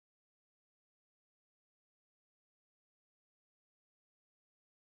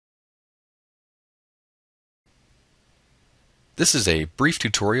This is a brief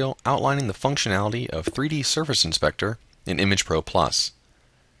tutorial outlining the functionality of 3D Surface Inspector in Image Pro Plus.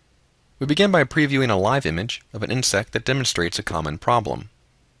 We begin by previewing a live image of an insect that demonstrates a common problem.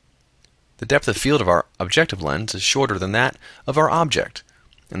 The depth of field of our objective lens is shorter than that of our object,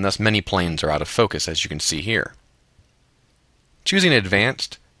 and thus many planes are out of focus, as you can see here. Choosing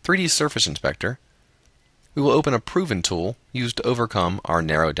Advanced 3D Surface Inspector, we will open a proven tool used to overcome our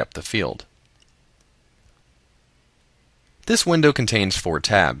narrow depth of field. This window contains 4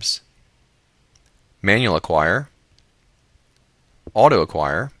 tabs: Manual Acquire, Auto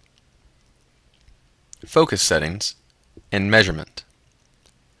Acquire, Focus Settings, and Measurement.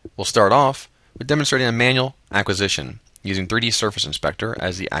 We'll start off with demonstrating a manual acquisition using 3D Surface Inspector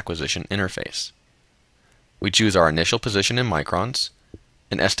as the acquisition interface. We choose our initial position in microns,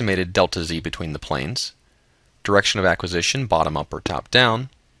 an estimated delta Z between the planes, direction of acquisition bottom up or top down,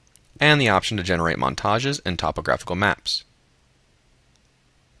 and the option to generate montages and topographical maps.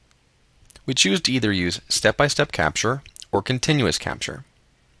 We choose to either use step-by-step capture or continuous capture.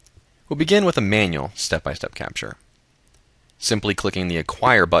 We'll begin with a manual step-by-step capture. Simply clicking the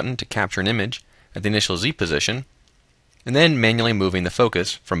Acquire button to capture an image at the initial Z position, and then manually moving the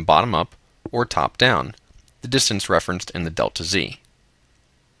focus from bottom up or top down, the distance referenced in the delta Z.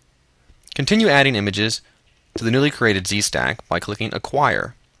 Continue adding images to the newly created Z stack by clicking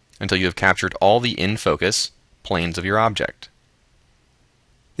Acquire until you have captured all the in-focus planes of your object.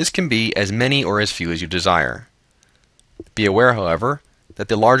 This can be as many or as few as you desire. Be aware, however, that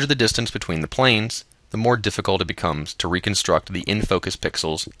the larger the distance between the planes, the more difficult it becomes to reconstruct the in-focus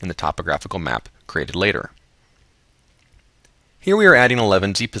pixels in the topographical map created later. Here we are adding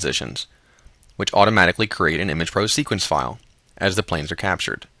 11 Z positions, which automatically create an Image Pro sequence file as the planes are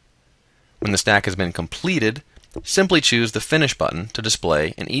captured. When the stack has been completed, simply choose the Finish button to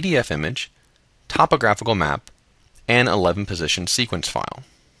display an EDF image, topographical map, and 11 position sequence file.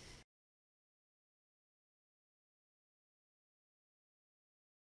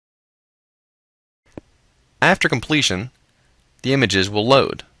 After completion, the images will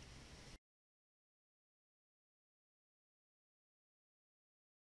load.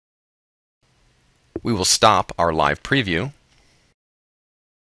 We will stop our live preview,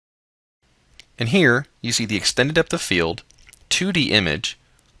 and here you see the extended depth of field 2D image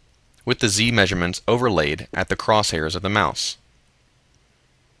with the Z measurements overlaid at the crosshairs of the mouse.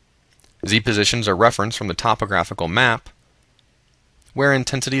 Z positions are referenced from the topographical map, where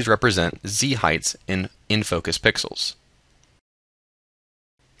intensities represent Z heights in in-focus pixels.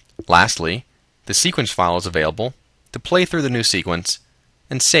 Lastly, the sequence file is available to play through the new sequence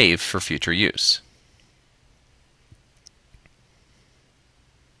and save for future use.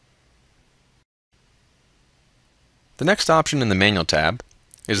 The next option in the Manual tab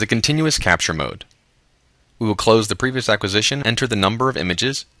is the Continuous Capture mode. We will close the previous acquisition and enter the number of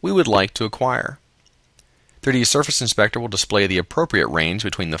images we would like to acquire. 3D Surface Inspector will display the appropriate range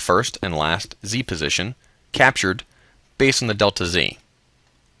between the first and last Z position captured based on the delta Z.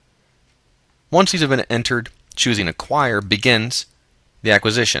 Once these have been entered, choosing Acquire begins the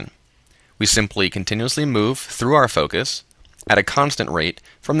acquisition. We simply continuously move through our focus at a constant rate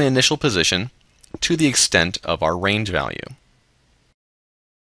from the initial position to the extent of our range value.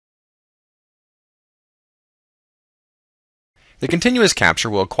 The continuous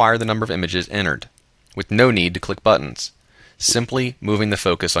capture will acquire the number of images entered, with no need to click buttons, simply moving the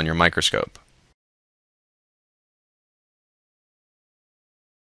focus on your microscope.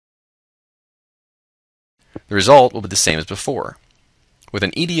 The result will be the same as before, with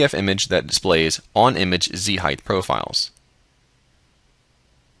an EDF image that displays on-image Z height profiles.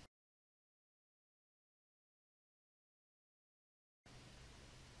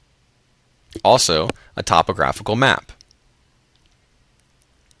 Also, a topographical map.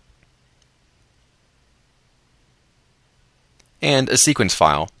 And a sequence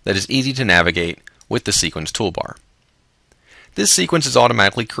file that is easy to navigate with the sequence toolbar. This sequence is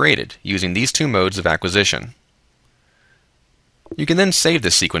automatically created using these 2 modes of acquisition. You can then save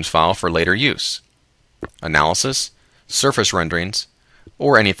this sequence file for later use, analysis, surface renderings,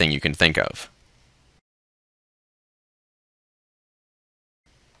 or anything you can think of.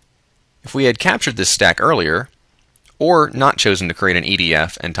 If we had captured this stack earlier, or not chosen to create an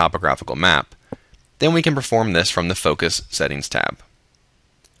EDF and topographical map, then we can perform this from the Focus Settings tab.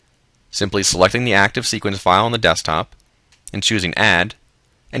 Simply selecting the active sequence file on the desktop and choosing Add,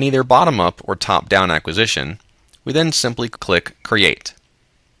 and either bottom-up or top-down acquisition, we then simply click Create.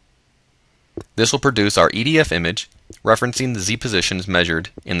 This will produce our EDF image referencing the Z positions measured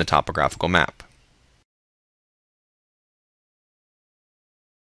in the topographical map.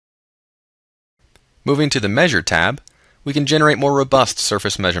 Moving to the Measure tab, we can generate more robust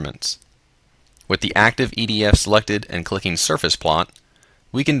surface measurements. With the active EDF selected and clicking Surface Plot,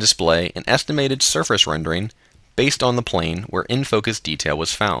 we can display an estimated surface rendering based on the plane where in-focus detail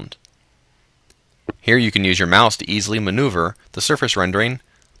was found. Here you can use your mouse to easily maneuver the surface rendering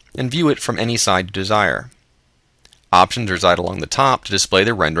and view it from any side you desire. Options reside along the top to display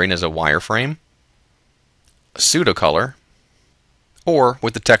the rendering as a wireframe, a pseudocolor, or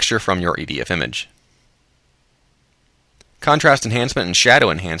with the texture from your EDF image. Contrast enhancement and shadow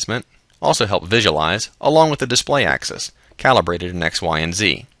enhancement also help visualize, along with the display axis, calibrated in X, Y, and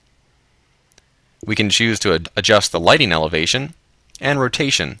Z. We can choose to adjust the lighting elevation and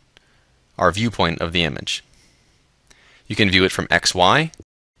rotation, our viewpoint of the image. You can view it from XY,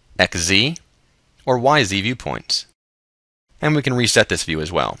 XZ, or YZ viewpoints. And we can reset this view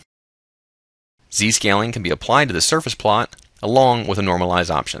as well. Z-scaling can be applied to the surface plot along with a normalize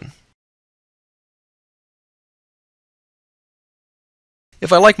option.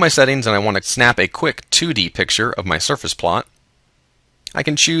 If I like my settings and I want to snap a quick 2D picture of my surface plot, I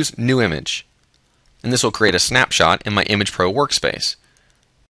can choose New Image, and this will create a snapshot in my Image Pro workspace.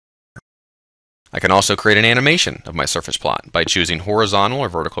 I can also create an animation of my surface plot by choosing horizontal or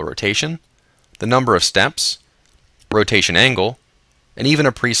vertical rotation, the number of steps, rotation angle, and even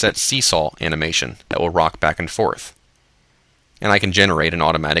a preset seesaw animation that will rock back and forth. And I can generate an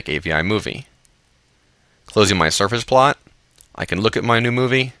automatic AVI movie. Closing my surface plot, I can look at my new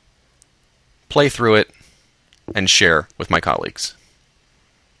movie, play through it, and share with my colleagues.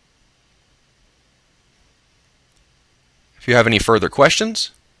 If you have any further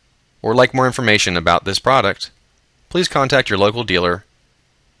questions or like more information about this product, please contact your local dealer,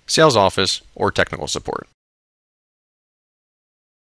 sales office, or technical support.